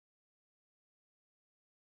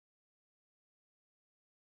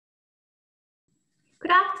Good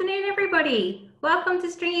afternoon, everybody. Welcome to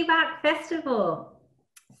Stringybark Festival.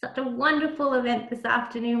 Such a wonderful event this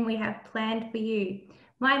afternoon we have planned for you.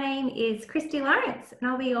 My name is Christy Lawrence and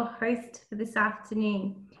I'll be your host for this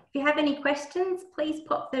afternoon. If you have any questions, please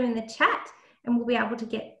pop them in the chat and we'll be able to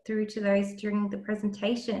get through to those during the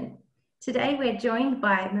presentation. Today we're joined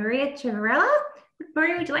by Maria Ciavarella.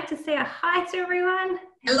 Maria, would you like to say a hi to everyone?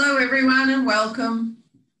 Hello everyone and welcome.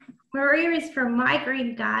 Maria is from My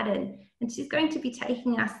Green Garden and she's going to be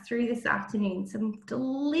taking us through this afternoon some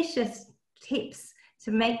delicious tips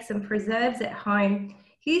to make some preserves at home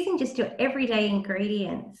using just your everyday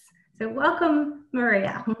ingredients. So welcome,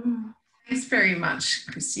 Maria. Thanks very much,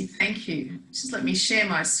 Christy. Thank you. Just let me share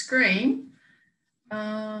my screen,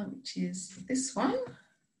 which is this one.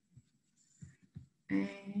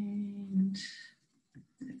 And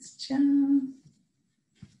let's jump.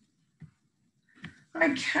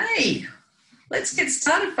 Okay, let's get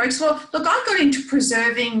started, folks. Well, look, I got into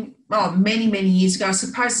preserving many, many years ago, I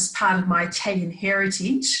suppose as part of my Italian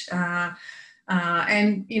heritage.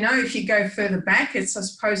 And, you know, if you go further back, I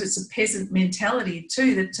suppose it's a peasant mentality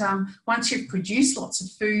too, that once you've produced lots of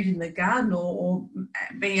food in the garden or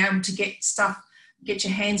being able to get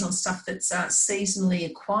your hands on stuff that's seasonally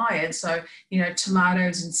acquired, so, you know,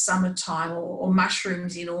 tomatoes in summertime or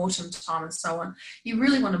mushrooms in autumn time and so on, you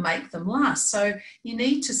really want to make them last. So you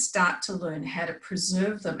need to start to learn how to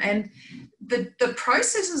preserve them. And the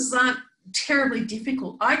processes aren't terribly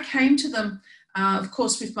difficult. I came to them, of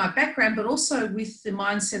course, with my background, but also with the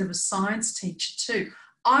mindset of a science teacher too.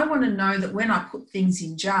 I want to know that when I put things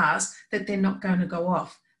in jars, that they're not going to go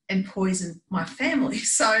off and poison my family.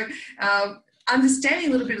 So understanding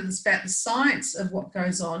a little bit of this about the science of what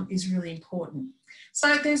goes on is really important.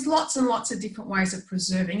 So there's lots and lots of different ways of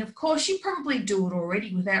preserving. Of course, you probably do it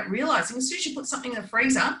already without realising. As soon as you put something in the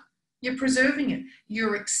freezer, you're preserving it.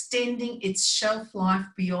 You're extending its shelf life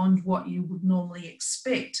beyond what you would normally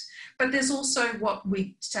expect. But there's also what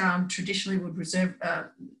we traditionally would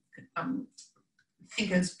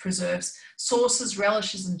think as preserves: sauces,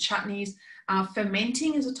 relishes and chutneys.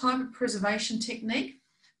 Fermenting is a type of preservation technique.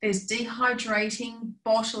 There's dehydrating,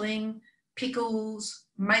 bottling, pickles,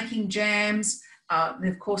 making jams.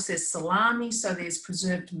 Of course, there's salami, so there's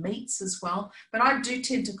preserved meats as well. But I do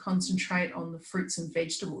tend to concentrate on the fruits and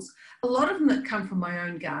vegetables. A lot of them that come from my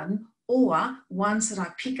own garden, or ones that I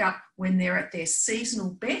pick up when they're at their seasonal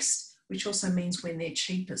best, which also means when they're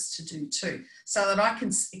cheapest to do too, so that I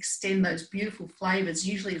can extend those beautiful flavours,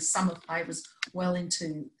 usually the summer flavours, well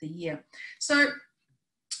into the year. So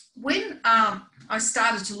when I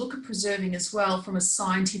started to look at preserving as well from a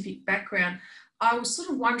scientific background, I was sort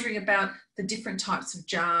of wondering about the different types of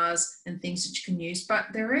jars and things that you can use, but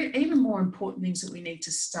there are even more important things that we need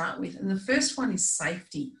to start with. And the first one is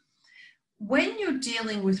safety. When you're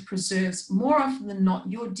dealing with preserves, more often than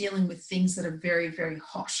not, you're dealing with things that are very, very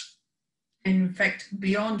hot. And in fact,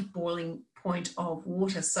 beyond boiling point of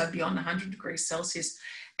water, so beyond 100 degrees Celsius.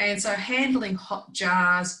 And so handling hot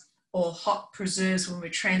jars or hot preserves when we're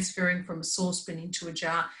transferring from a saucepan into a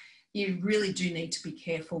jar, you really do need to be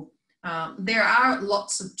careful. There are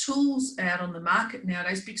lots of tools out on the market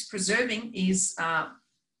nowadays because preserving is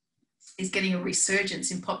getting a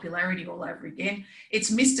resurgence in popularity all over again. It's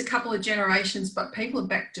missed a couple of generations, but people are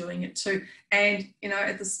back doing it too. And, you know,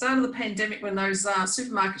 at the start of the pandemic, when those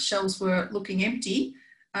supermarket shelves were looking empty,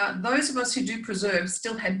 those of us who do preserve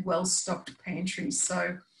still had well-stocked pantries.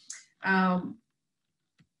 So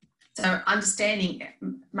understanding,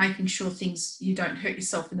 making sure you don't hurt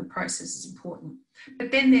yourself in the process is important.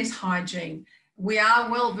 But then there's hygiene. We are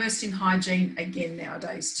well versed in hygiene again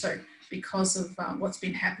nowadays too, because of what's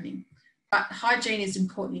been happening. But hygiene is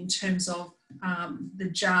important in terms of the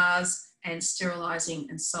jars and sterilising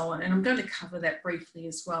and so on. And I'm going to cover that briefly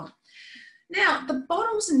as well. Now, the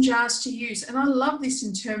bottles and jars to use, and I love this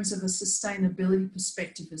in terms of a sustainability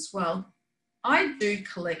perspective as well. I do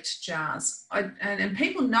collect jars, and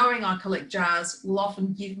people knowing I collect jars will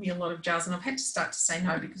often give me a lot of jars, and I've had to start to say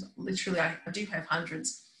no because literally I do have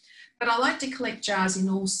hundreds. But I like to collect jars in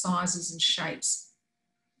all sizes and shapes.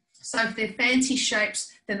 So if they're fancy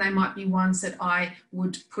shapes, then they might be ones that I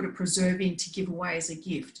would put a preserve in to give away as a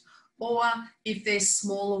gift. Or if they're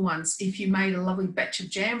smaller ones, if you made a lovely batch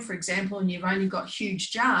of jam, for example, and you've only got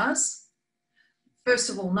huge jars,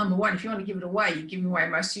 first of all, number one, if you want to give it away, you're giving away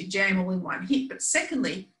most of your jam all in one hit. But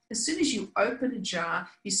secondly, as soon as you open a jar,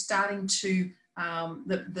 you're starting to,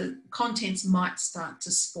 the contents might start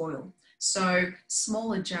to spoil. So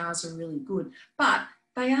smaller jars are really good, but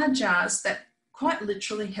they are jars that quite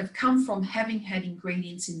literally have come from having had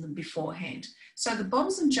ingredients in them beforehand. So the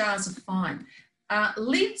bottles and jars are fine.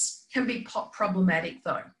 Lids can be problematic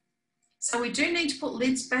though. So we do need to put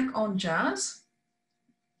lids back on jars,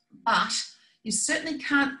 but you certainly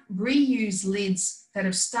can't reuse lids that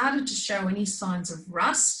have started to show any signs of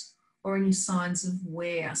rust or any signs of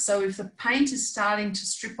wear. So if the paint is starting to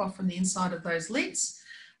strip off from the inside of those lids,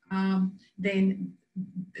 then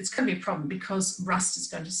it's going to be a problem, because rust is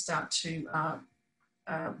going to start to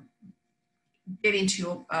get into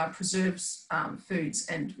your preserves foods,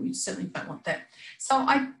 and we certainly don't want that. So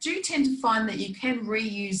I do tend to find that you can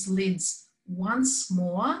reuse lids once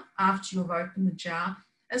more after you've opened the jar,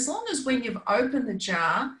 as long as when you've opened the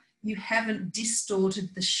jar, you haven't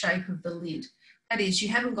distorted the shape of the lid. That is, you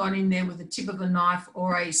haven't gone in there with the tip of a knife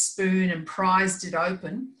or a spoon and prized it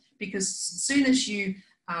open, because as soon as you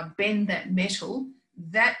bend that metal,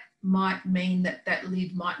 that might mean that that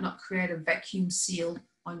lid might not create a vacuum seal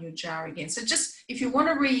on your jar again. So just, if you want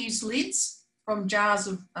to reuse lids from jars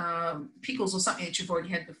of pickles or something that you've already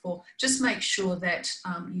had before, just make sure that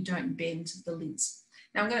you don't bend the lids.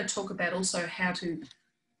 Now I'm going to talk about also how to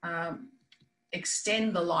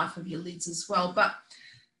extend the life of your lids as well, but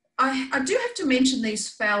I do have to mention these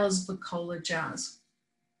Fowler's Vacola jars.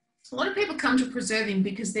 A lot of people come to preserving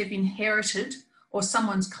because they've inherited, or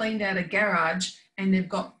someone's cleaned out a garage and they've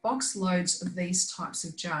got box loads of these types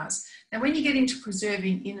of jars. Now, when you get into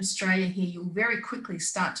preserving in Australia here, you'll very quickly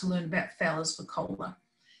start to learn about Fowler's Vacola.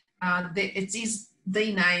 It is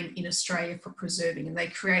the name in Australia for preserving, and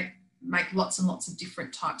they make lots and lots of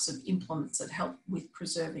different types of implements that help with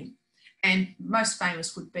preserving. And most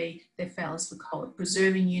famous would be their Fowler's Vacola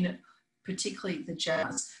preserving unit, particularly the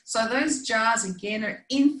jars. So those jars, again, are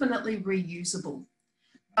infinitely reusable,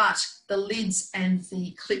 but the lids and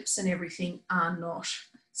the clips and everything are not.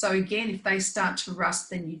 So again, if they start to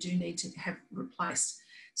rust, then you do need to have replaced.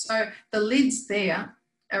 So the lids there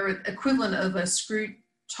are equivalent of a screw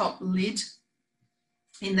top lid,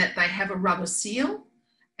 in that they have a rubber seal,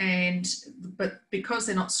 but because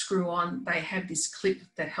they're not screw on, they have this clip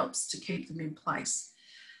that helps to keep them in place.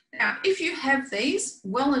 Now, if you have these,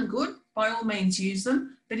 well and good, by all means use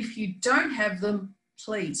them. But if you don't have them,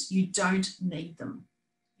 please, you don't need them.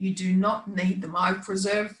 You do not need them. I've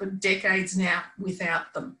preserved for decades now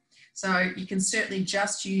without them. So you can certainly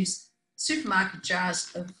just use supermarket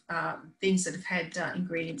jars of things that have had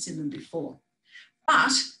ingredients in them before.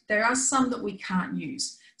 But there are some that we can't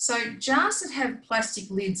use. So jars that have plastic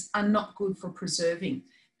lids are not good for preserving.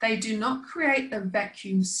 They do not create a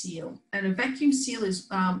vacuum seal. And a vacuum seal is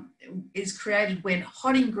created when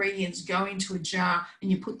hot ingredients go into a jar and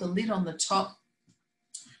you put the lid on the top.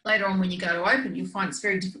 Later on, when you go to open, you'll find it's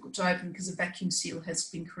very difficult to open because a vacuum seal has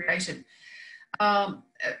been created.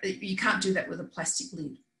 You can't do that with a plastic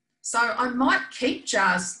lid. So I might keep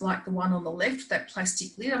jars like the one on the left, that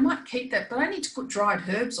plastic lid. I might keep that, but I need to put dried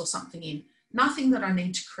herbs or something in. Nothing that I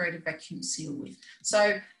need to create a vacuum seal with.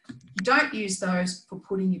 So don't use those for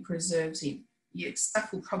putting your preserves in. Your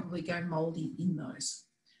stuff will probably go mouldy in those.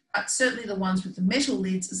 But certainly the ones with the metal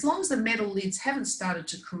lids, as long as the metal lids haven't started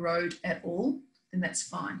to corrode at all, then that's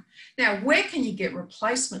fine. Now, where can you get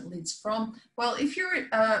replacement lids from? Well, if you're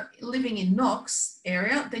living in Knox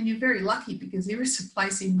area, then you're very lucky, because there is a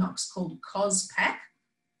place in Knox called COSPAC,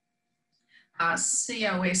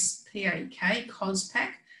 C-O-S-P-A-K, COSPAC,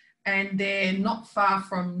 and they're not far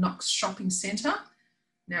from Knox Shopping Centre.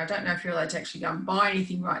 Now, I don't know if you're allowed to actually go and buy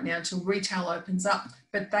anything right now until retail opens up,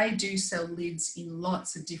 but they do sell lids in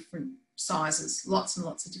lots of different sizes, lots and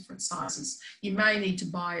lots of different sizes. You may need to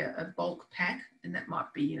buy a bulk pack, and that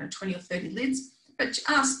might be 20 or 30 lids, but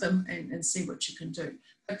ask them and see what you can do.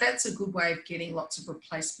 But that's a good way of getting lots of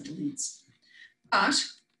replacement lids. But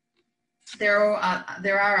there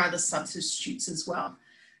are other substitutes as well.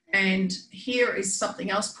 And here is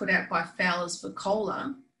something else put out by Fowler's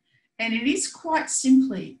Vacola, and it is quite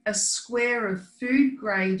simply a square of food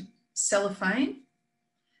grade cellophane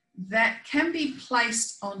that can be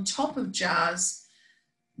placed on top of jars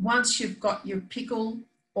once you've got your pickle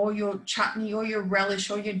or your chutney or your relish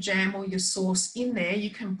or your jam or your sauce in there. You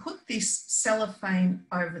can put this cellophane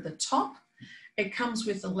over the top. It comes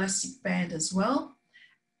with elastic band as well,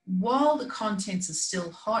 while the contents are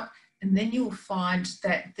still hot, and then you'll find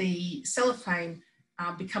that the cellophane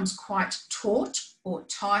becomes quite taut or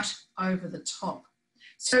tight over the top.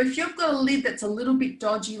 So if you've got a lid that's a little bit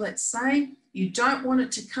dodgy, let's say, you don't want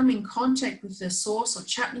it to come in contact with the sauce or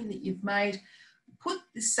chutney that you've made, put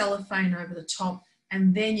this cellophane over the top,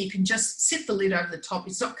 and then you can just sit the lid over the top.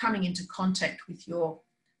 It's not coming into contact with your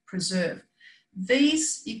preserve.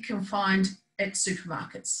 These you can find at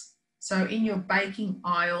supermarkets. So in your baking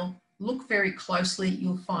aisle, look very closely,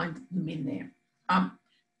 you'll find them in there.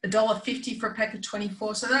 $1.50 for a pack of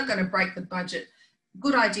 24, so they're not going to break the budget.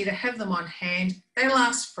 good idea to have them on hand. They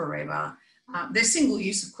last forever. They're single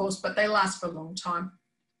use, of course, but they last for a long time.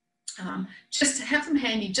 Just have them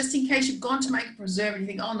handy, just in case you've gone to make a preserve and you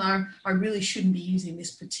think, oh no, I really shouldn't be using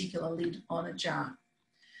this particular lid on a jar.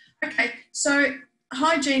 Okay, so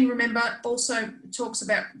hygiene, remember, also talks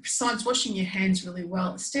about, besides washing your hands really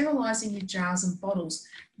well, sterilising your jars and bottles.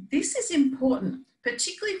 This is important,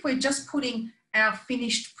 particularly if we're just putting our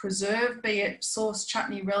finished preserve, be it sauce,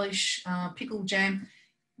 chutney, relish, pickle, jam.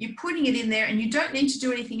 You're putting it in there and you don't need to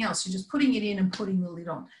do anything else. You're just putting it in and putting the lid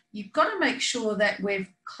on. You've got to make sure that we've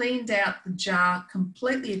cleaned out the jar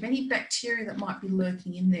completely of any bacteria that might be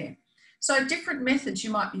lurking in there. So different methods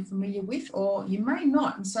you might be familiar with, or you may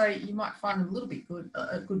not, and so you might find them a little bit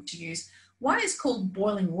good to use. One is called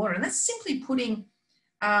boiling water, and that's simply putting,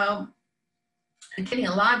 getting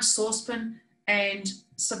a large saucepan and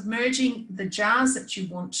submerging the jars that you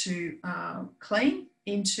want to clean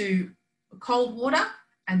into cold water,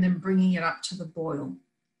 and then bringing it up to the boil,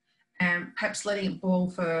 and perhaps letting it boil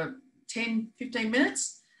for 10, 15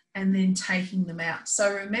 minutes, and then taking them out.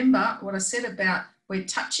 So remember what I said about we're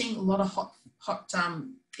touching a lot of hot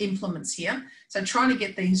implements here. So trying to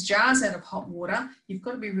get these jars out of hot water, you've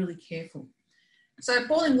got to be really careful. So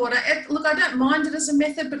boiling water, look, I don't mind it as a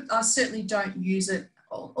method, but I certainly don't use it.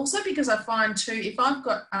 Also because I find too, if I've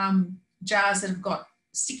got jars that have got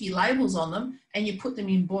sticky labels on them and you put them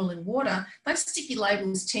in boiling water, those sticky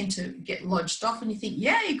labels tend to get lodged off and you think,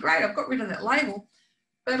 yay, great, I've got rid of that label.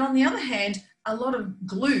 But on the other hand, a lot of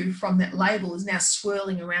glue from that label is now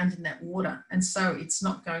swirling around in that water, and so it's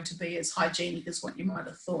not going to be as hygienic as what you might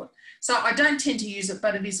have thought. So I don't tend to use it,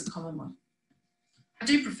 but it is a common one. I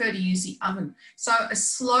do prefer to use the oven. So a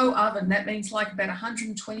slow oven, that means like about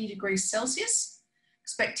 120 degrees Celsius.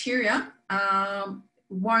 Because bacteria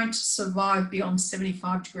won't survive beyond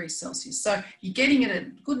 75 degrees Celsius. So you're getting it at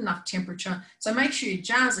a good enough temperature. So make sure your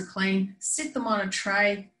jars are clean, sit them on a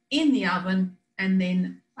tray in the oven, and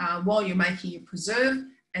then while you're making your preserve,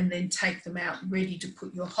 and then take them out ready to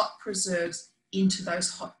put your hot preserves into those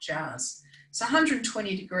hot jars. So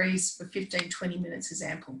 120 degrees for 15, 20 minutes is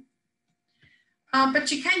ample.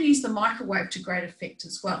 But you can use the microwave to great effect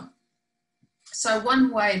as well. So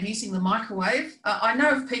one way of using the microwave, I know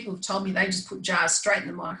of people who've told me they just put jars straight in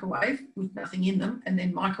the microwave with nothing in them and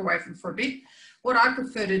then microwave them for a bit. What I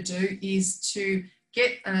prefer to do is to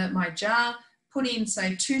get my jar, put in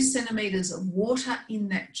say 2 centimetres of water in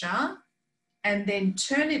that jar, and then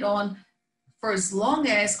turn it on for as long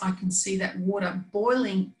as I can see that water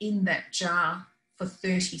boiling in that jar for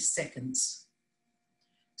 30 seconds.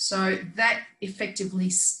 So that effectively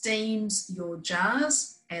steams your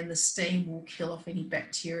jars, and the steam will kill off any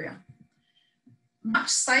bacteria. Much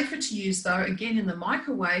safer to use though, again in the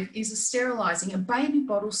microwave, is a baby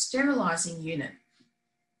bottle sterilising unit.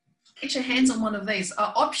 Get your hands on one of these.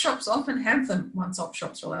 Op shops often have them, once op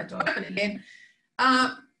shops are allowed to open again.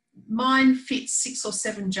 Mine fits 6 or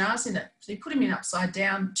 7 jars in it. So you put them in upside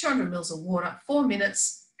down, 200 mils of water, 4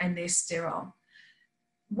 minutes, and they're sterile.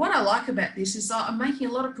 What I like about this is I'm making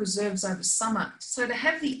a lot of preserves over summer. So to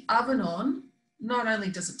have the oven on, not only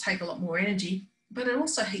does it take a lot more energy, but it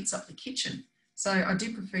also heats up the kitchen. So I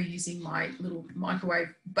do prefer using my little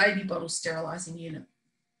microwave baby bottle sterilising unit.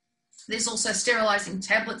 There's also sterilising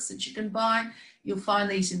tablets that you can buy. You'll find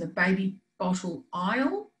these in the baby bottle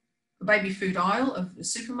aisle, the baby food aisle of the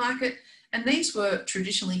supermarket. And these were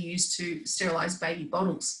traditionally used to sterilise baby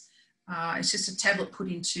bottles. It's just a tablet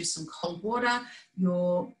put into some cold water.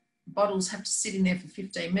 Your bottles have to sit in there for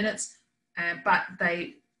 15 minutes, but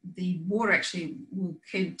the water actually will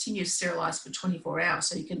continue to sterilise for 24 hours.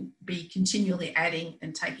 So you can be continually adding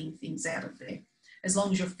and taking things out of there, as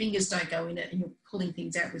long as your fingers don't go in it and you're pulling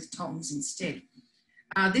things out with tongs instead.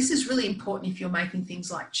 This is really important if you're making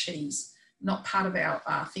things like cheese. Not part of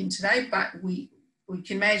our thing today, but we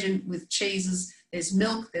can imagine with cheeses, there's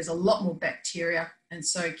milk, there's a lot more bacteria, and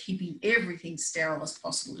so keeping everything sterile as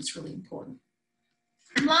possible is really important.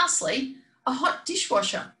 And lastly, a hot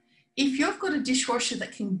dishwasher. If you've got a dishwasher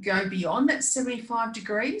that can go beyond that 75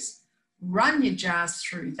 degrees, run your jars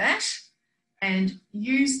through that and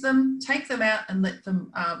use them, take them out and let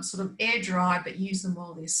them sort of air dry, but use them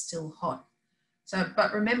while they're still hot. So,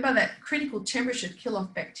 but remember that critical temperature to kill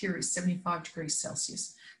off bacteria is 75 degrees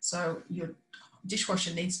Celsius. So your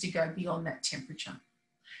dishwasher needs to go beyond that temperature.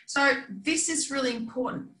 So this is really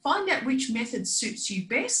important. Find out which method suits you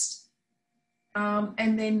best,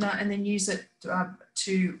 and then use it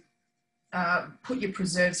to put your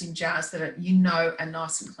preserves in jars that are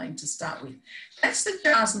nice and clean to start with. That's the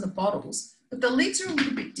jars and the bottles, but the lids are a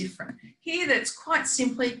little bit different. Here, that's quite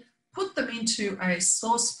simply put them into a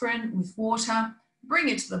saucepan with water, bring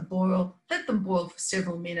it to the boil, let them boil for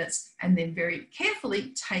several minutes, and then very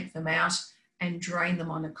carefully take them out and drain them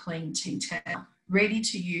on a clean tea towel, ready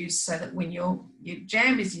to use, so that when your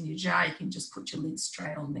jam is in your jar, you can just put your lid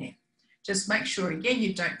straight on there. Just make sure, again,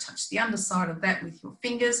 you don't touch the underside of that with your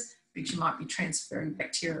fingers, because you might be transferring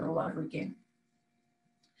bacteria all over again.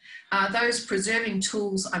 Those preserving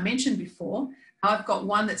tools I mentioned before, I've got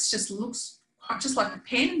one that looks just like a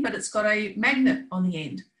pen, but it's got a magnet on the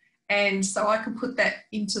end. And so I can put that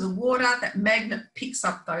into the water, that magnet picks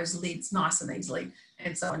up those lids nice and easily,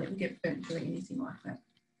 and so I never get burnt doing anything like that.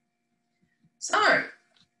 So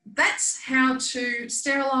that's how to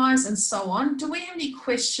sterilise and so on. Do we have any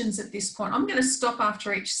questions at this point? I'm going to stop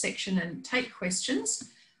after each section and take questions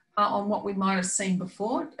on what we might have seen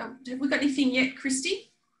before. Have we got anything yet, Christy?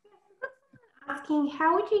 Asking,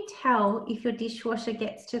 how would you tell if your dishwasher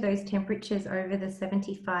gets to those temperatures over the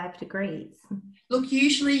 75 degrees? Look,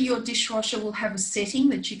 usually your dishwasher will have a setting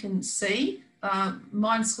that you can see.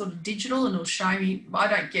 Mine's sort of digital and it'll show me.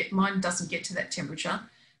 Mine doesn't get to that temperature,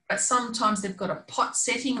 but sometimes they've got a pot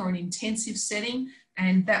setting or an intensive setting,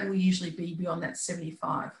 and that will usually be beyond that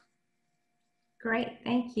 75. Great,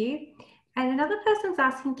 thank you. And another person's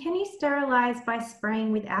asking, can you sterilise by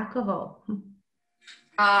spraying with alcohol? Will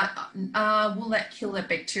that kill that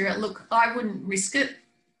bacteria? Look, I wouldn't risk it.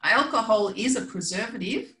 Alcohol is a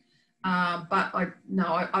preservative, but I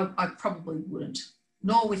probably wouldn't.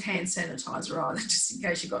 Nor with hand sanitizer either, just in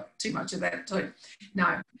case you got too much of that too.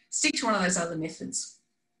 No, stick to one of those other methods.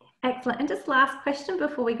 Excellent. And just last question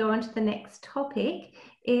before we go on to the next topic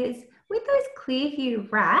is, with those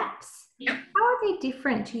Clearview wraps, yep, how are they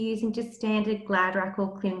different to using just standard Glad wrap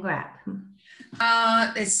or cling wrap?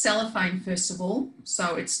 There's cellophane, first of all,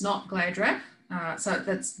 so it's not Glad wrap. So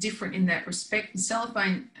that's different in that respect. And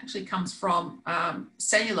cellophane actually comes from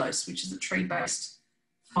cellulose, which is a tree-based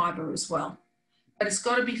fibre as well. But it's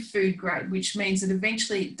got to be food grade, which means that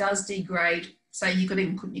eventually it does degrade. Say you could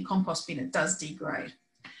even put in your compost bin, it does degrade.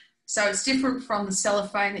 So it's different from the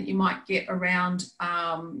cellophane that you might get around,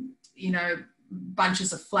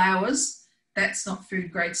 bunches of flowers. That's not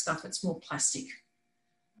food grade stuff, it's more plastic.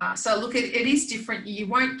 So look, it is different. You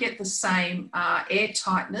won't get the same air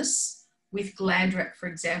tightness with Glad wrap, for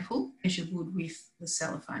example, as you would with the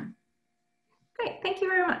cellophane. Great, thank you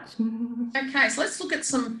very much. Okay, so let's look at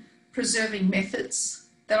some preserving methods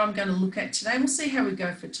that I'm going to look at today. We'll see how we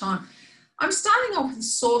go for time. I'm starting off with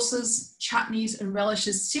sauces, chutneys and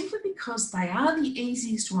relishes simply because they are the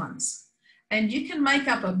easiest ones. And you can make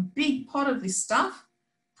up a big pot of this stuff,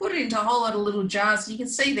 put it into a whole lot of little jars. You can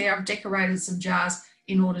see there I've decorated some jars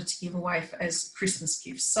in order to give away as Christmas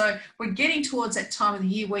gifts. So we're getting towards that time of the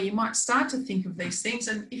year where you might start to think of these things,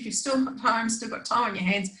 and if you've still got time on your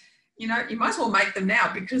hands, you might as well make them now,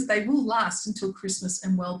 because they will last until Christmas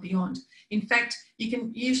and well beyond. In fact, you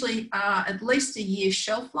can usually at least a year's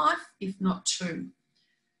shelf life, if not 2.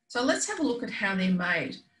 So let's have a look at how they're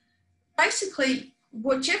made. Basically,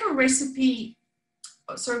 whichever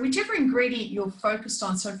ingredient you're focused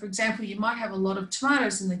on. So for example, you might have a lot of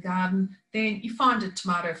tomatoes in the garden, then you find a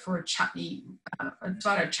tomato for a chutney, or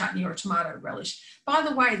a tomato relish. By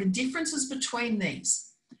the way, the differences between these,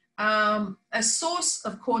 a sauce,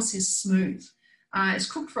 of course, is smooth. It's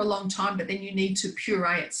cooked for a long time, but then you need to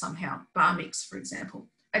puree it somehow. Bar mix, for example.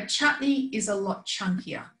 A chutney is a lot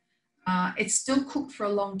chunkier. It's still cooked for a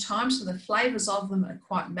long time, so the flavours of them are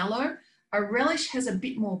quite mellow. A relish has a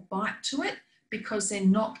bit more bite to it because they're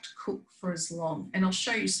not cooked for as long. And I'll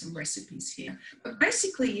show you some recipes here. But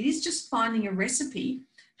basically, it is just finding a recipe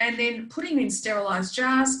and then putting it in sterilised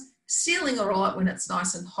jars, sealing it all up when it's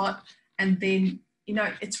nice and hot, and then,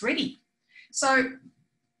 it's ready. So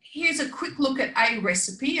here's a quick look at a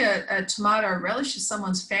recipe, a tomato relish,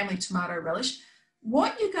 someone's family tomato relish.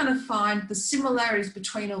 What you're going to find, the similarities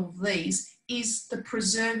between all of these, is the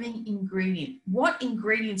preserving ingredient. What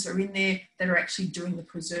ingredients are in there that are actually doing the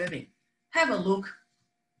preserving? Have a look.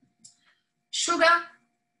 Sugar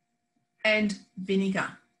and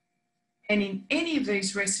vinegar. And in any of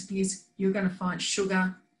these recipes, you're going to find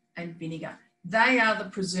sugar and vinegar. They are the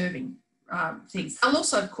preserving things. They'll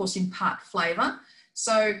also, of course, impart flavour.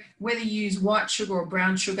 So whether you use white sugar or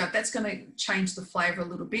brown sugar, that's going to change the flavour a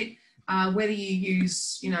little bit. Whether you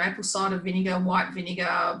use, apple cider vinegar, white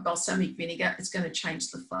vinegar, balsamic vinegar, it's going to change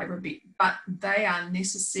the flavour a bit. But they are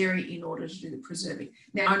necessary in order to do the preserving.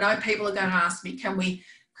 Now, I know people are going to ask me, can we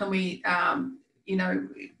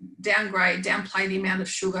downplay the amount of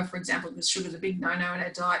sugar, for example, because sugar is a big no-no in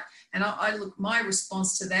our diet. And my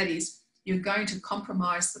response to that is, you're going to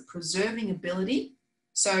compromise the preserving ability.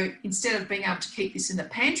 So instead of being able to keep this in the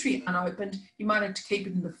pantry unopened, you might have to keep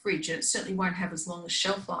it in the fridge, and it certainly won't have as long a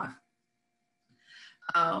shelf life.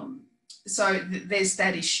 There's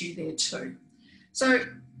that issue there too. So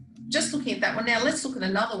just looking at that one now, let's look at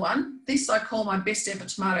another one. This I call my best ever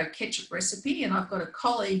tomato ketchup recipe, and I've got a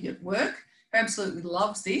colleague at work who absolutely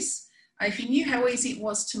loves this. If you knew how easy it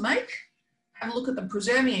was to make, have a look at the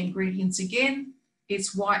preserving ingredients again.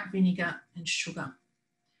 It's white vinegar and sugar.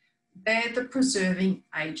 They're the preserving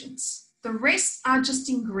agents. The rest are just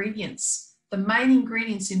ingredients. The main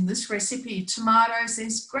ingredients in this recipe are tomatoes.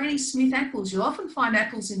 There's Granny Smith apples. You'll often find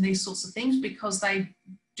apples in these sorts of things because they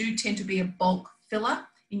do tend to be a bulk filler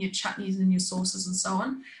in your chutneys and your sauces and so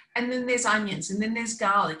on. And then there's onions, and then there's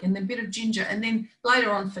garlic, and then a bit of ginger, and then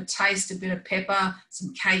later on for taste, a bit of pepper,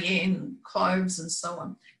 some cayenne, cloves, and so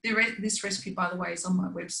on. This recipe, by the way, is on my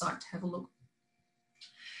website to have a look.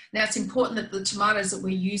 Now, it's important that the tomatoes that we're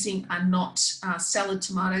using are not salad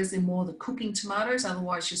tomatoes. They're more the cooking tomatoes.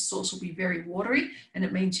 Otherwise, your sauce will be very watery, and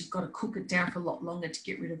it means you've got to cook it down for a lot longer to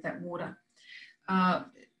get rid of that water.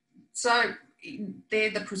 So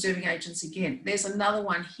they're the preserving agents again. There's another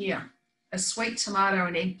one here, a sweet tomato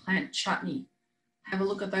and eggplant chutney. Have a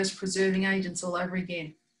look at those preserving agents all over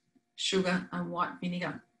again. Sugar and white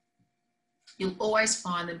vinegar. You'll always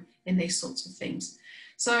find them in these sorts of things.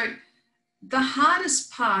 So the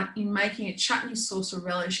hardest part in making a chutney sauce or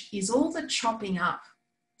relish is all the chopping up.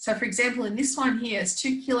 So for example, in this one here, it's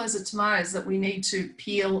 2 kilos of tomatoes that we need to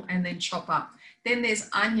peel and then chop up. Then there's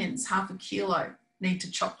onions, 1/2 kilo, need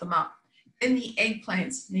to chop them up. Then the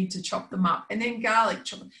eggplants, need to chop them up. And then garlic,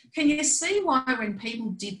 chop them. Can you see why when people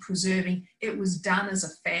did preserving, it was done as a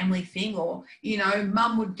family thing? Or, you know,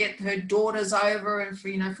 mum would get her daughters over and,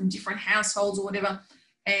 from different households or whatever,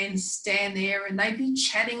 and stand there and they'd be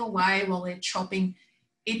chatting away while they're chopping.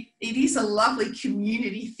 It is a lovely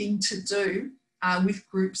community thing to do with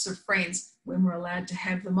groups of friends when we're allowed to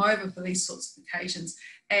have them over for these sorts of occasions.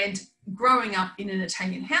 And growing up in an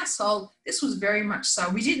Italian household, this was very much so.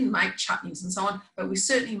 We didn't make chutneys and so on, but we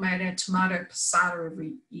certainly made our tomato passata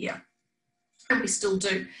every year. And we still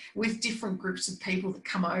do, with different groups of people that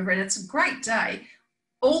come over. And it's a great day.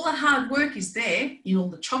 All the hard work is there in all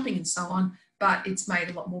the chopping and so on, but it's made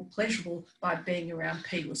a lot more pleasurable by being around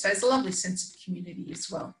people. So it's a lovely sense of community as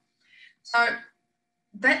well. So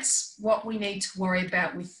that's what we need to worry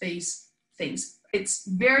about with these things.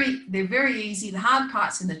 They're very easy. The hard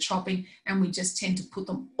part's in the chopping, and we just tend to put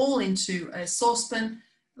them all into a saucepan,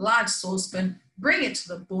 large saucepan, bring it to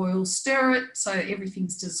the boil, stir it so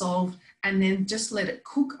everything's dissolved, and then just let it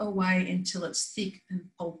cook away until it's thick and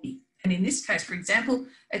pulpy. And in this case, for example,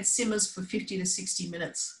 it simmers for 50 to 60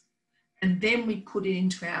 minutes. And then we put it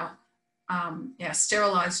into our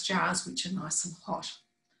sterilised jars, which are nice and hot.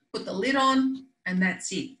 Put the lid on, and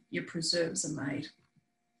that's it. Your preserves are made.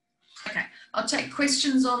 Okay, I'll take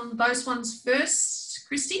questions on those ones first.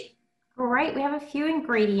 Christy? Great, we have a few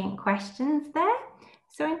ingredient questions there.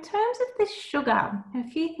 So in terms of the sugar, a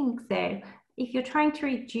few things there. If you're trying to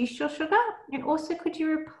reduce your sugar, and also could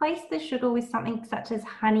you replace the sugar with something such as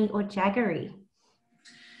honey or jaggery?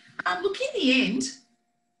 Look, in the end,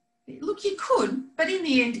 you could, but in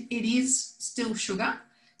the end, it is still sugar.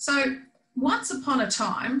 So once upon a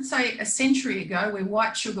time, say a century ago, where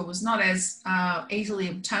white sugar was not as easily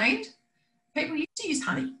obtained, people used to use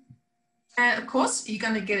honey. And of course, you're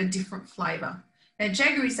going to get a different flavour. Now,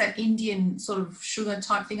 jaggery is that Indian sort of sugar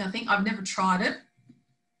type thing, I think. I've never tried it.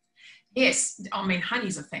 Yes, I mean, honey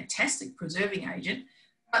is a fantastic preserving agent,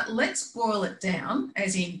 but let's boil it down,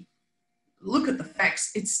 as in, look at the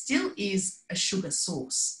facts. It still is a sugar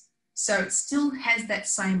source. So it still has that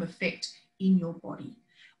same effect in your body.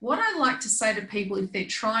 What I like to say to people, if they're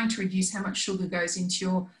trying to reduce how much sugar goes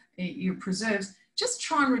into your preserves, just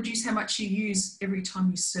try and reduce how much you use every time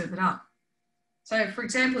you serve it up. So, for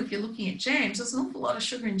example, if you're looking at jams, there's an awful lot of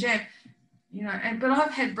sugar in jam, but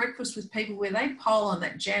I've had breakfast with people where they pile on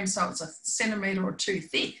that jam so it's 1 centimetre or 2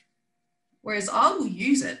 thick, whereas I will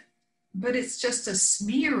use it, but it's just a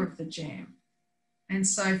smear of the jam. And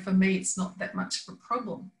so for me, it's not that much of a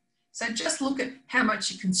problem. So just look at how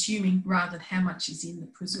much you're consuming rather than how much is in the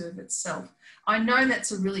preserve itself. I know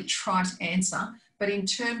that's a really trite answer, but in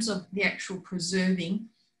terms of the actual preserving,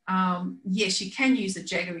 yes, you can use the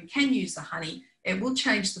jaggery, you can use the honey. It will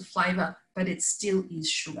change the flavour, but it still is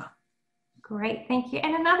sugar. Great, thank you.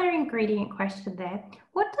 And another ingredient question there.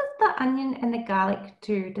 What does the onion and the garlic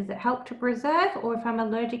do? Does it help to preserve, or if I'm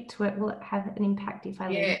allergic to it, will it have an impact if I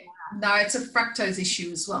leave it out? No, it's a fructose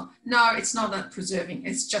issue as well. No, it's not a preserving,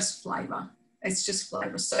 it's just flavour. It's just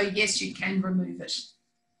flavour. So yes, you can remove it.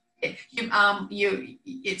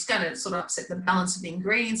 It's going to sort of upset the balance of the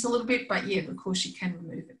ingredients a little bit, but yeah, of course you can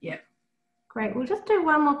remove it, yeah. Great. We'll just do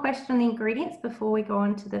one more question on the ingredients before we go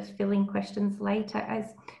on to the filling questions later.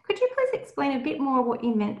 Could you please explain a bit more what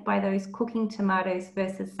you meant by those cooking tomatoes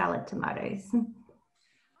versus salad tomatoes?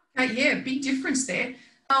 Yeah, big difference there.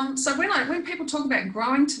 So when people talk about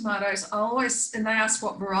growing tomatoes, and they ask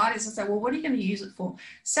what varieties, I say, well, what are you going to use it for?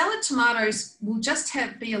 Salad tomatoes will just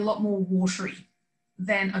be a lot more watery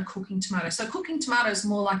than a cooking tomato. So cooking tomato is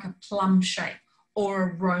more like a plum shape or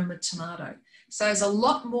a Roma tomato. So there's a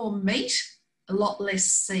lot more meat, a lot less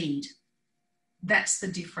seed. That's the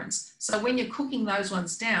difference. So when you're cooking those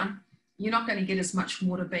ones down, you're not going to get as much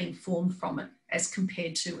water being formed from it as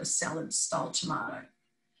compared to a salad style tomato.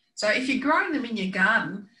 So if you're growing them in your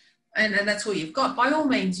garden and that's all you've got, by all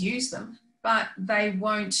means use them, but they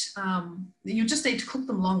won't, you just need to cook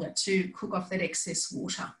them longer to cook off that excess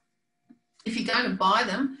water. If you're going to buy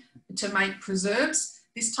them to make preserves,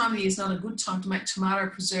 this time of year is not a good time to make tomato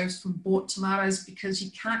preserves from bought tomatoes because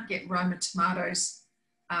you can't get Roma tomatoes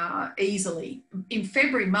easily. In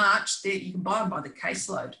February, March, you can buy them by the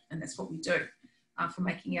caseload, and that's what we do for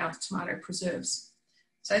making our tomato preserves.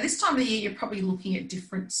 So this time of the year, you're probably looking at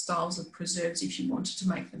different styles of preserves if you wanted to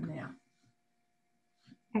make them now.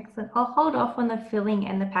 Excellent. I'll hold off on the filling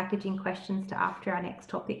and the packaging questions to after our next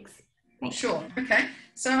topics. Thanks. Sure. Okay.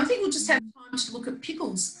 So I think we'll just have time to look at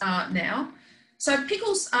pickles now. So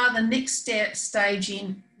pickles are the next stage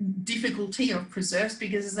in difficulty of preserves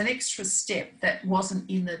because there's an extra step that wasn't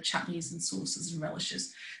in the chutneys and sauces and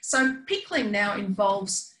relishes. So pickling now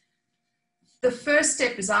involves, the first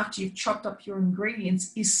step is after you've chopped up your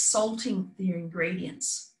ingredients is salting the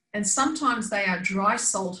ingredients. And sometimes they are dry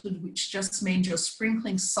salted, which just means you're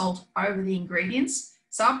sprinkling salt over the ingredients.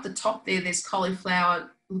 So up the top there's cauliflower,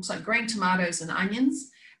 looks like green tomatoes and onions.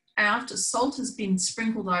 After salt has been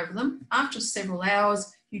sprinkled over them, after several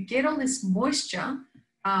hours, you get all this moisture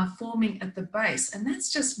forming at the base. And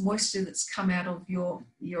that's just moisture that's come out of your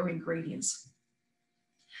ingredients.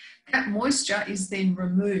 That moisture is then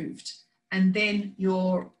removed. And then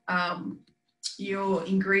your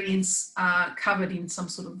ingredients are covered in some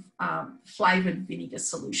sort of flavoured vinegar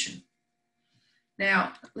solution.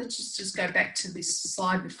 Now, let's just go back to this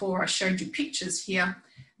slide before I showed you pictures here.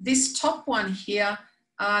 This top one here,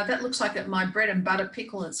 that looks like my bread and butter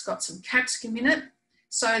pickle. It's got some capsicum in it.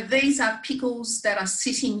 So these are pickles that are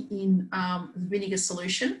sitting in vinegar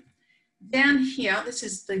solution. Down here, this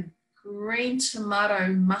is the green tomato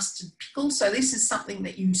mustard pickle. So this is something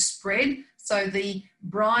that you spread. So the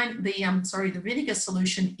vinegar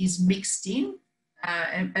solution is mixed in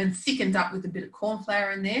and thickened up with a bit of corn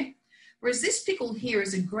flour in there. Whereas this pickle here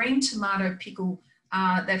is a green tomato pickle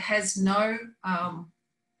that has no,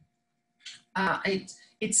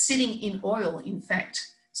 it's sitting in oil, in fact.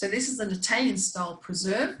 So this is an Italian style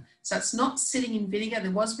preserve. So it's not sitting in vinegar.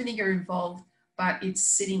 There was vinegar involved, but it's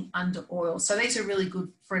sitting under oil. So these are really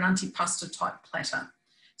good for an antipasta type platter.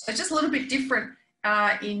 So just a little bit different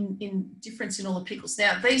difference in all the pickles.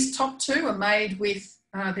 Now these top two are made with,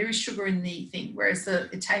 there is sugar in the thing, whereas the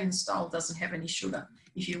Italian style doesn't have any sugar,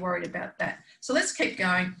 if you're worried about that. So let's keep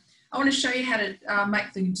going. I want to show you how to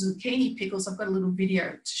make the zucchini pickles. I've got a little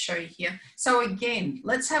video to show you here. So again,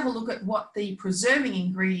 let's have a look at what the preserving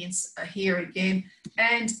ingredients are here again.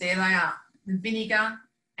 And there they are, the vinegar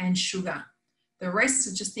and sugar. The rest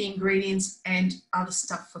are just the ingredients and other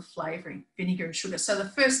stuff for flavouring, vinegar and sugar. So the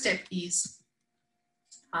first step is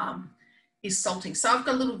salting. So I've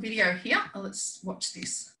got a little video here. Let's watch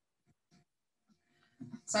this.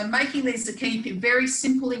 So I'm making these zucchini, very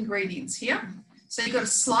simple ingredients here. So you've got to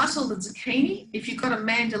slice all the zucchini. If you've got a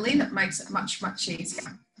mandolin, it makes it much, much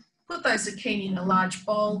easier. Put those zucchini in a large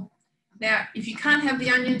bowl. Now, if you can't have the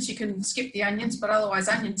onions, you can skip the onions, but otherwise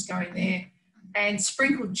onions go in there. And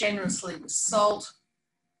sprinkle generously with salt.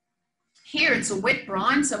 Here it's a wet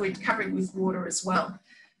brine, so we're covering with water as well.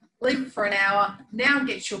 Leave it for an hour. Now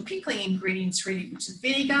get your pickling ingredients ready, which is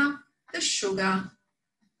vinegar, the sugar,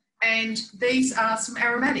 and these are some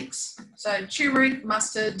aromatics. So turmeric,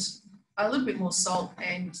 mustard, a little bit more salt,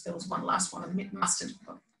 and there was one last one, mustard.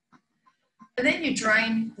 And then you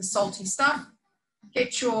drain the salty stuff.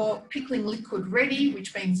 Get your pickling liquid ready,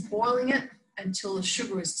 which means boiling it until the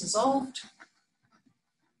sugar is dissolved.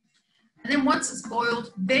 And then once it's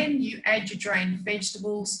boiled, then you add your drained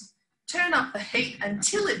vegetables, turn up the heat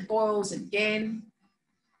until it boils again.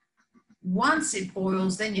 Once it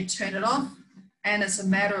boils, then you turn it off, and it's a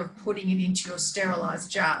matter of putting it into your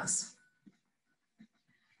sterilised jars.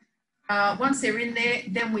 Once they're in there,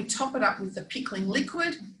 then we top it up with the pickling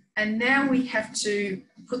liquid, and now we have to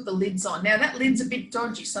put the lids on. Now that lid's a bit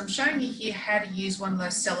dodgy, so I'm showing you here how to use one of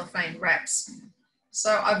those cellophane wraps.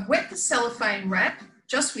 So I've wet the cellophane wrap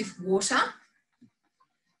just with water,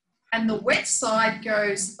 and the wet side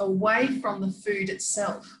goes away from the food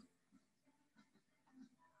itself.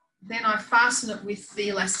 Then I fasten it with the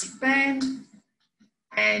elastic band,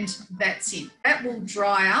 and that's it. That will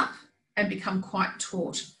dry up and become quite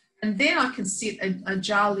taut. And then I can sit a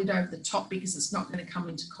jar lid over the top because it's not going to come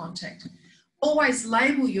into contact. Always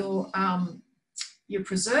label your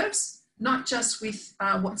preserves, not just with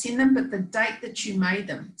what's in them, but the date that you made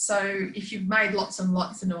them. So if you've made lots and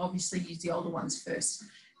lots, then obviously use the older ones first.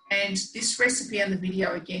 And this recipe and the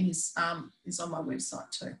video again is on my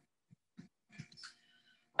website too.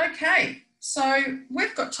 Okay, so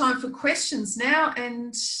we've got time for questions now,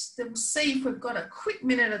 and we'll see if we've got a quick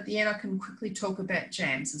minute at the end. I can quickly talk about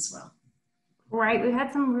jams as well. Great, we've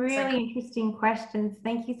had some really interesting questions.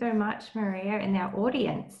 Thank you so much, Maria, and our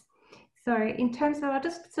audience. So in terms of, I'll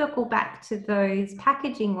just circle back to those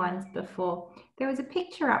packaging ones before. There was a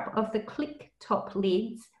picture up of the click top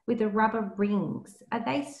lids with the rubber rings. Are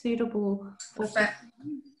they suitable for that?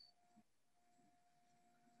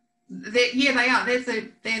 Yeah, they are. Those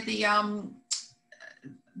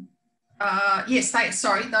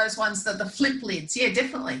ones, the flip lids. Yeah,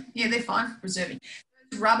 definitely. Yeah, they're fine for preserving.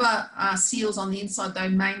 Rubber seals on the inside, though,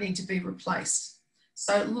 may need to be replaced.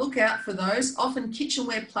 So look out for those. Often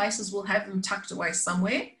kitchenware places will have them tucked away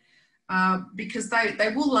somewhere because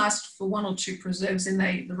they will last for 1 or 2 preserves, and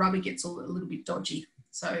the rubber gets a little bit dodgy.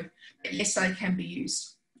 So yes, they can be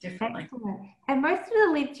used. Definitely. Excellent. And most of the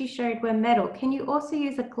lids you showed were metal. Can you also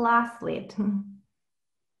use a glass lid?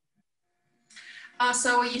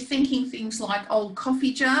 So are you thinking things like old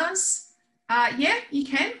coffee jars? Yeah, you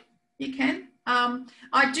can. You can.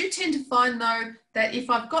 I do tend to find, though, that if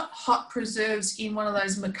I've got hot preserves in one of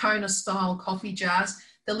those Makona style coffee jars,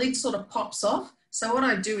 the lid sort of pops off. So what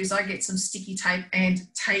I do is I get some sticky tape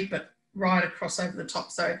and tape it right across over the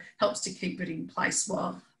top, so it helps to keep it in place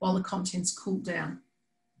while the contents cool down.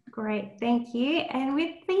 Great, thank you. And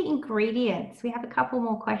with the ingredients, we have a couple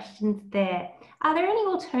more questions there. Are there any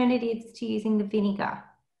alternatives to using the vinegar?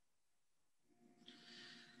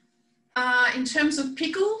 In terms of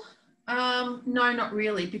pickle, no, not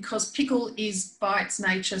really, because pickle is by its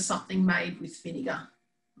nature something made with vinegar.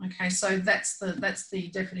 Okay, so that's the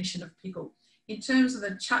definition of pickle. In terms of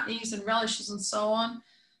the chutneys and relishes and so on,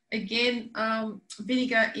 again,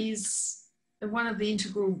 vinegar is one of the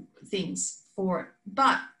integral things for it,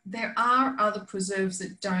 but there are other preserves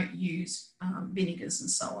that don't use vinegars and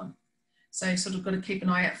so on. So you sort of got to keep an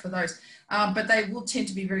eye out for those, but they will tend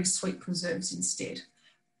to be very sweet preserves instead.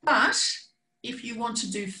 But if you want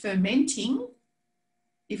to do fermenting,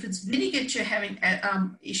 if it's vinegar that you're having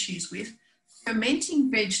issues with,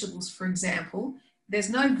 fermenting vegetables, for example, there's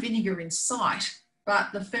no vinegar in sight,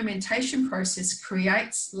 but the fermentation process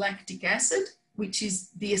creates lactic acid, which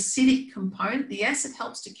is the acidic component. The acid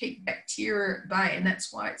helps to keep bacteria at bay, and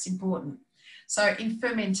that's why it's important. So in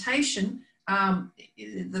fermentation,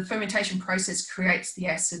 the fermentation process creates the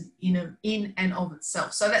acid in and of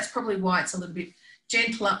itself. So that's probably why it's a little bit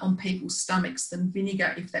gentler on people's stomachs than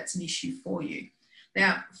vinegar if that's an issue for you.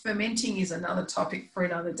 Now, fermenting is another topic for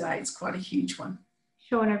another day. It's quite a huge one.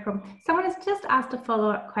 Sure, no problem. Someone has just asked a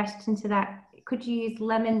follow-up question to that. Could you use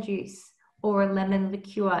lemon juice or a lemon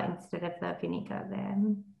liqueur instead of the vinegar there?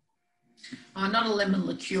 Not a lemon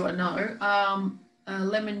liqueur, no.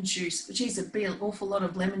 Lemon juice. Geez, it'd be an awful lot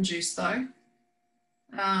of lemon juice though.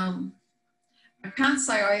 I can't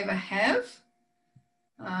say I ever have.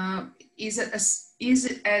 Is it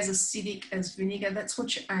as acidic as vinegar? That's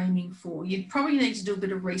what you're aiming for. You'd probably need to do a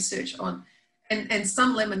bit of research on, and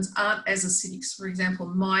some lemons aren't as acidic. For example,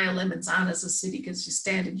 Maya lemons aren't as acidic as your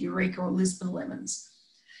standard Eureka or Lisbon lemons.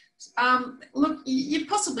 Look, you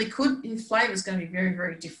possibly could. Your flavour is going to be very,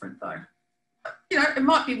 very different though. You know, it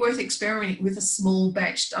might be worth experimenting with a small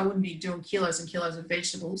batch. I wouldn't be doing kilos and kilos of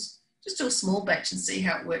vegetables. Just do a small batch and see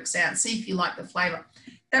how it works out. See if you like the flavour.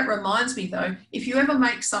 That reminds me though, if you ever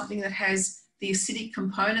make something that has the acidic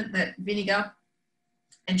component, that vinegar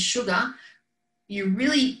and sugar, you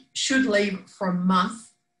really should leave it for a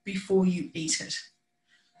month before you eat it.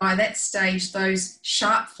 By that stage, those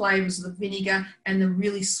sharp flavours of the vinegar and the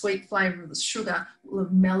really sweet flavour of the sugar will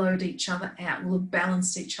have mellowed each other out, will have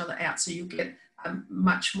balanced each other out. So you'll get a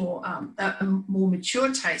much more, a more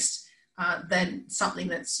mature taste than something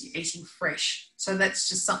that's eating fresh. So that's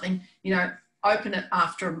just something, you know, open it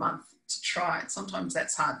after a month to try it. Sometimes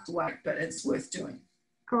that's hard to wait, but it's worth doing.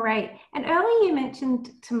 Great. And earlier you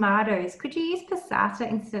mentioned tomatoes. Could you use passata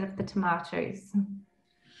instead of the tomatoes?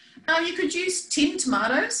 You could use tinned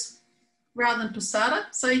tomatoes rather than passata.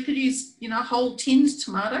 So you could use, you know, whole tinned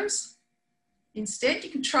tomatoes instead. You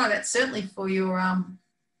could try that certainly for your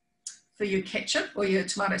ketchup or your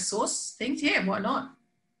tomato sauce things. Yeah, why not?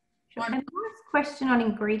 Sure. And last question on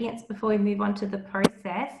ingredients before we move on to the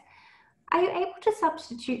process. Are you able to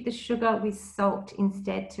substitute the sugar with salt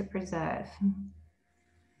instead to preserve?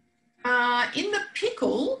 In the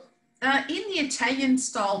pickle, in the Italian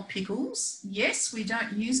style pickles, yes, we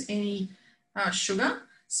don't use any sugar.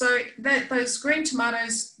 So those green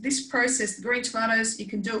tomatoes, this process, the green tomatoes, you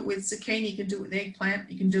can do it with zucchini, you can do it with eggplant,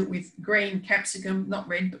 you can do it with green capsicum, not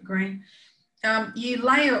red, but green. You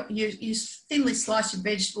thinly slice your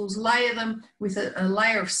vegetables, layer them with a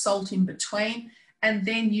layer of salt in between, and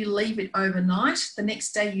then you leave it overnight. The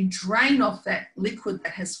next day you drain off that liquid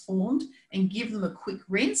that has formed and give them a quick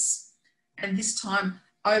rinse. And this time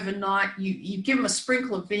overnight, you give them a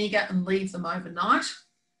sprinkle of vinegar and leave them overnight.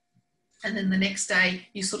 And then the next day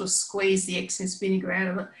you sort of squeeze the excess vinegar out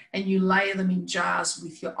of it and you layer them in jars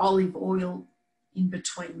with your olive oil in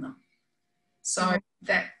between them. So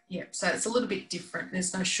so it's a little bit different.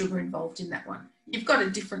 There's no sugar involved in that one. You've got a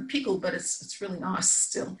different pickle, but it's really nice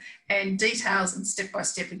still. And details and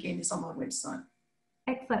step-by-step again is on my website.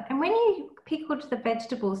 Excellent. And when you pickled the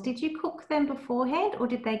vegetables, did you cook them beforehand or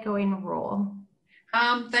did they go in raw?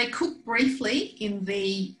 They cook briefly in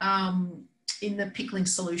the pickling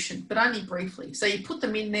solution, but only briefly. So you put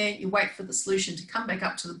them in there, you wait for the solution to come back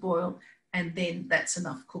up to the boil, and then that's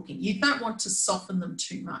enough cooking. You don't want to soften them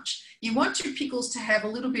too much. You want your pickles to have a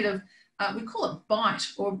little bit of, we call it bite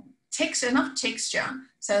or texture, enough texture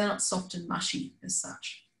so they're not soft and mushy as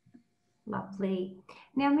such. Lovely.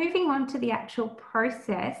 Now moving on to the actual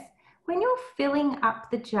process, when you're filling up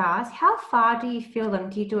the jars, how far do you fill them?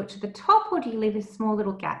 Do you do it to the top or do you leave a small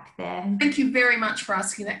little gap there? Thank you very much for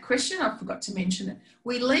asking that question. I forgot to mention it.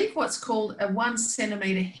 We leave what's called a 1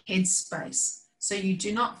 centimetre head space. So you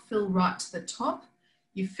do not fill right to the top.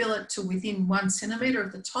 You fill it to within 1 centimetre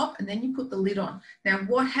of the top and then you put the lid on. Now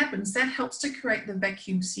what happens, that helps to create the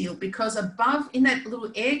vacuum seal because above in that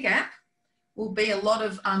little air gap will be a lot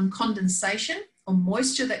of condensation or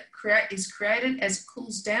moisture that is created as it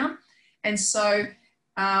cools down. And so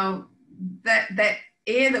that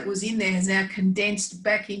air that was in there has now condensed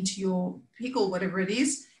back into your pickle, whatever it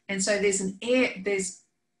is. And so there's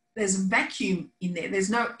a vacuum in there. There's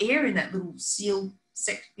no air in that little seal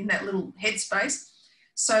in that little headspace.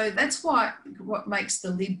 So that's what makes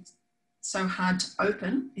the lid so hard to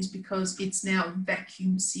open is because it's now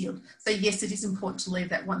vacuum sealed. So yes, it is important to leave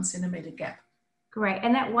that 1 centimetre gap. Great.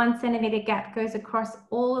 And that 1 centimetre gap goes across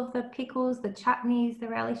all of the pickles, the chutneys, the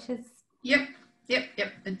relishes? Yep,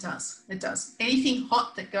 it does. It does. Anything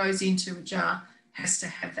hot that goes into a jar has to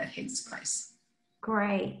have that headspace.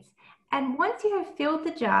 Great. And once you have filled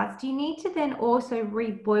the jars, do you need to then also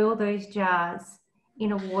reboil those jars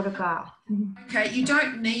in a water bath? Okay, you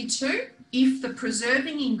don't need to if the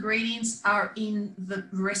preserving ingredients are in the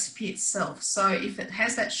recipe itself. So if it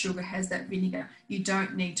has that sugar, has that vinegar, you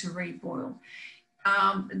don't need to reboil.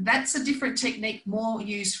 That's a different technique, more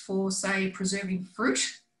used for, say, preserving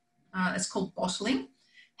fruit. It's called bottling.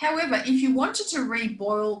 However, if you wanted to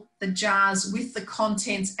reboil the jars with the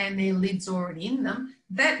contents and their lids already in them,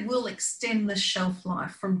 that will extend the shelf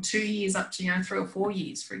life from 2 years up to 3 or 4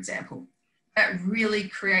 years, for example. That really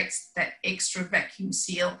creates that extra vacuum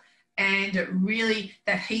seal, and it really,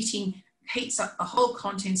 that heats up the whole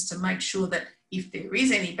contents to make sure that if there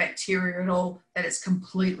is any bacteria at all, that it's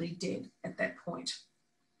completely dead at that point.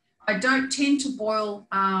 I don't tend to boil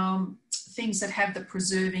things that have the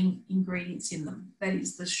preserving ingredients in them, that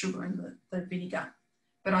is the sugar and the vinegar.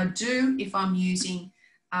 But I do if I'm using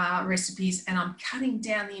recipes and I'm cutting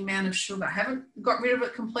down the amount of sugar. I haven't got rid of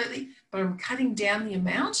it completely, but I'm cutting down the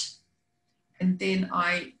amount, and then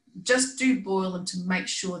I just do boil them to make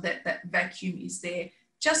sure that that vacuum is there,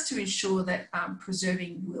 just to ensure that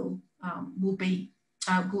preserving will be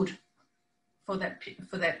good for that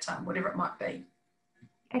whatever it might be.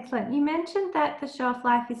 Excellent. You mentioned that the shelf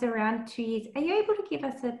life is around 2 years. Are you able to give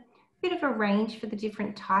us a bit of a range for the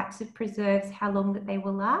different types of preserves, how long that they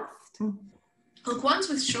will last? Look, ones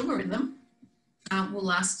with sugar in them will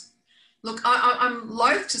last. Look, I'm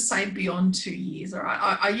loath to say beyond 2 years. All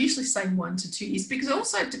right, I usually say 1 to 2 years because it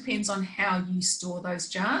also depends on how you store those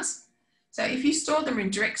jars. So if you store them in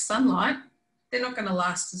direct sunlight, they're not going to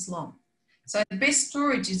last as long. So the best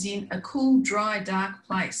storage is in a cool, dry, dark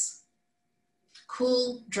place.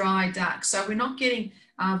 Cool, dry, dark. So we're not getting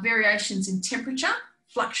variations in temperature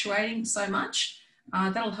fluctuating so much.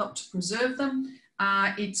 That'll help to preserve them.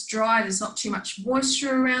 It's dry, there's not too much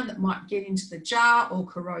moisture around that might get into the jar or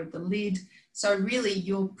corrode the lid. So really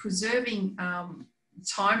your preserving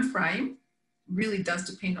time frame really does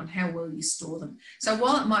depend on how well you store them. So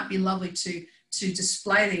while it might be lovely to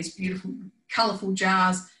display these beautiful, colourful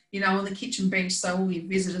jars on the kitchen bench, so all your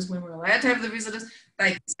visitors, when we're allowed to have the visitors,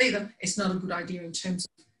 they can see them. It's not a good idea in terms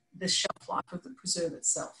of the shelf life of the preserve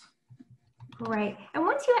itself. Great. And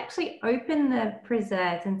once you actually open the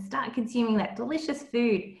preserves and start consuming that delicious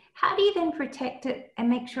food, how do you then protect it and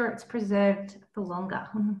make sure it's preserved for longer?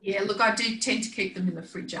 Yeah, look, I do tend to keep them in the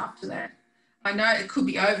fridge after that. I know it could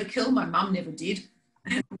be overkill. My mum never did.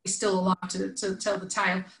 And we're still alive to tell the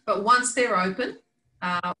tale. But once they're open,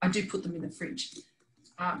 I do put them in the fridge.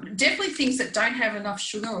 Definitely things that don't have enough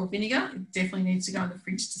sugar or vinegar, it definitely needs to go in the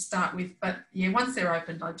fridge to start with. But yeah, once they're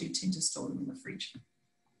opened, I do tend to store them in the fridge.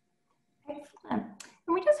 Excellent.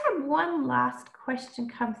 And we just had one last question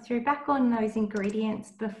come through back on those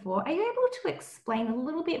ingredients before. Are you able to explain a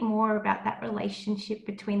little bit more about that relationship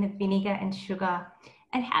between the vinegar and sugar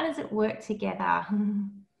and how does it work together?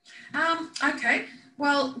 Okay,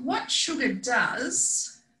 well, what sugar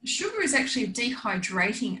does, sugar is actually a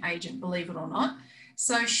dehydrating agent, believe it or not.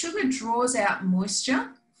 So sugar draws out moisture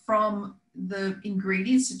from the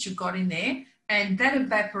ingredients that you've got in there, and that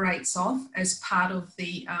evaporates off as part of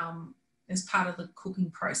the cooking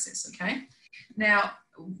process. Okay, now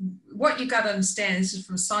what you've got to understand, this is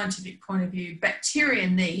from a scientific point of view, bacteria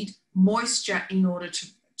need moisture in order to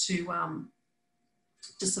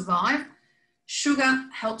survive. Sugar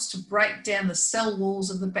helps to break down the cell walls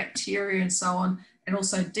of the bacteria and so on, and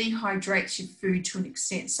also dehydrates your food to an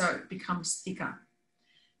extent so it becomes thicker.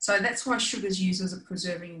 So that's why sugar is used as a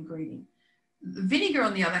preserving ingredient. The vinegar,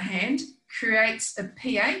 on the other hand, creates a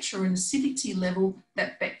pH or an acidity level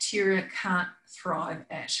that bacteria can't thrive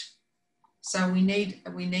at. So we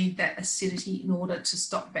need that acidity in order to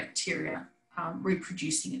stop bacteria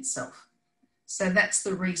reproducing itself. So that's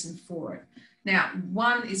the reason for it. Now,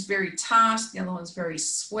 one is very tart, the other one's very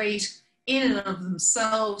sweet. In and of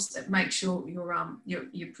themselves, it makes your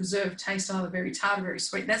preserved taste either very tart or very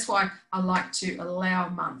sweet. That's why I like to allow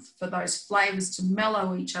a month for those flavours to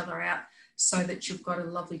mellow each other out so that you've got a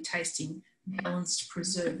lovely tasting balanced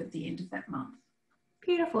preserve at the end of that month.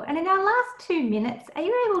 Beautiful. And in our last 2 minutes, are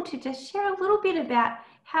you able to just share a little bit about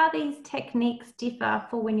how these techniques differ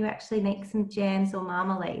for when you actually make some jams or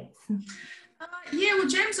marmalades? Yeah, well,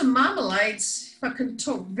 jams and marmalades, if I can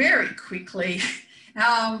talk very quickly,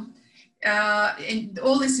 and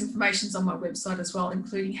all this information's on my website as well,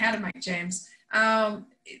 including how to make jams.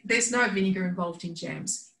 There's no vinegar involved in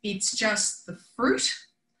jams. It's just the fruit.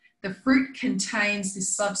 The fruit contains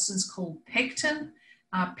this substance called pectin.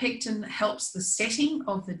 Pectin helps the setting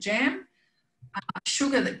of the jam.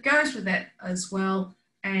 Sugar that goes with that as well,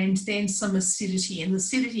 and then some acidity. And the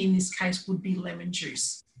acidity in this case would be lemon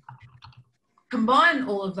juice. Combine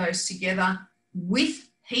all of those together with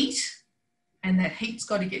heat, and that heat's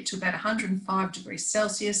got to get to about 105 degrees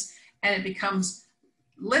Celsius, and it becomes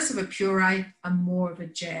less of a puree and more of a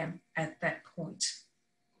jam at that point.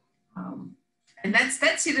 And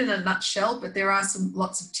that's it in a nutshell, but there are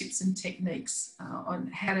lots of tips and techniques on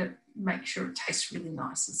how to make sure it tastes really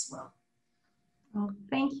nice as well. Well,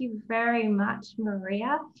 thank you very much,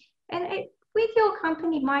 Maria. And with your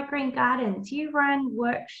company, My Green Gardens, you run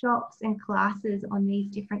workshops and classes on these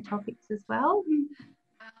different topics as well?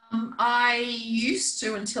 I used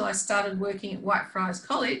to, until I started working at Whitefriars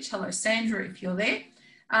College. Hello, Sandra, if you're there.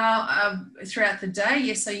 Throughout the day,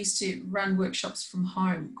 yes, I used to run workshops from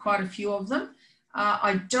home, quite a few of them.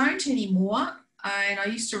 I don't anymore, and I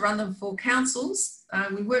used to run them for councils.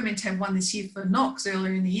 We were meant to have one this year for Knox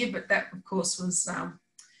earlier in the year, but that, of course, was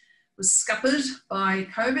scuppered by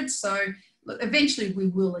COVID. So look, eventually we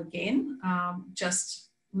will again, just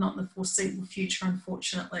not in the foreseeable future,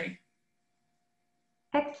 unfortunately.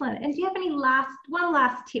 Excellent. And do you have one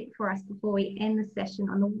last tip for us before we end the session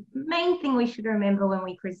on the main thing we should remember when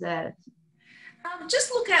we preserve?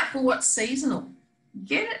 Just look out for what's seasonal.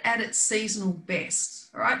 Get it at its seasonal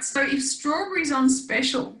best, all right? So if strawberries on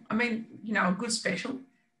special, I mean, a good special,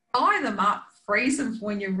 buy them up, freeze them for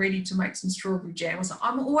when you're ready to make some strawberry jam or something.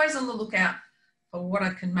 I'm always on the lookout for what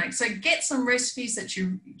I can make. So get some recipes that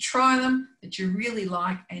you try them, that you really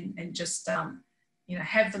like, and just,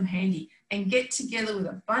 have them handy, and get together with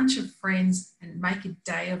a bunch of friends and make a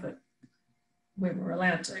day of it when we're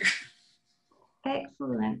allowed to.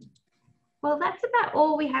 Excellent. Well, that's about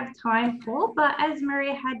all we have time for, but as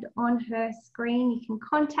Maria had on her screen, you can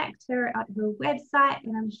contact her at her website,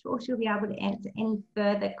 and I'm sure she'll be able to answer any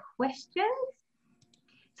further questions.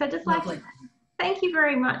 So I'd just like to thank you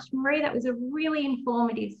very much, Maria. That was a really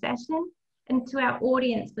informative session, and to our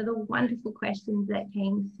audience for the wonderful questions that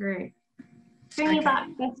came through.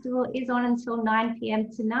 Stringybark Festival is on until 9 p.m.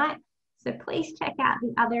 tonight, so please check out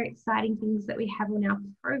the other exciting things that we have on our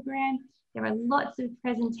program. There are lots of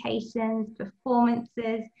presentations,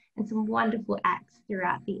 performances, and some wonderful acts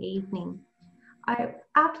throughout the evening.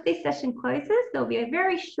 After this session closes, there'll be a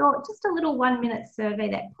very short, just a little 1-minute survey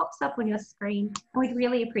that pops up on your screen, and we'd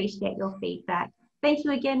really appreciate your feedback. Thank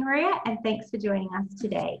you again, Maria, and thanks for joining us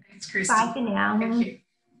today. Thanks, Christy. Bye for now. Thank you.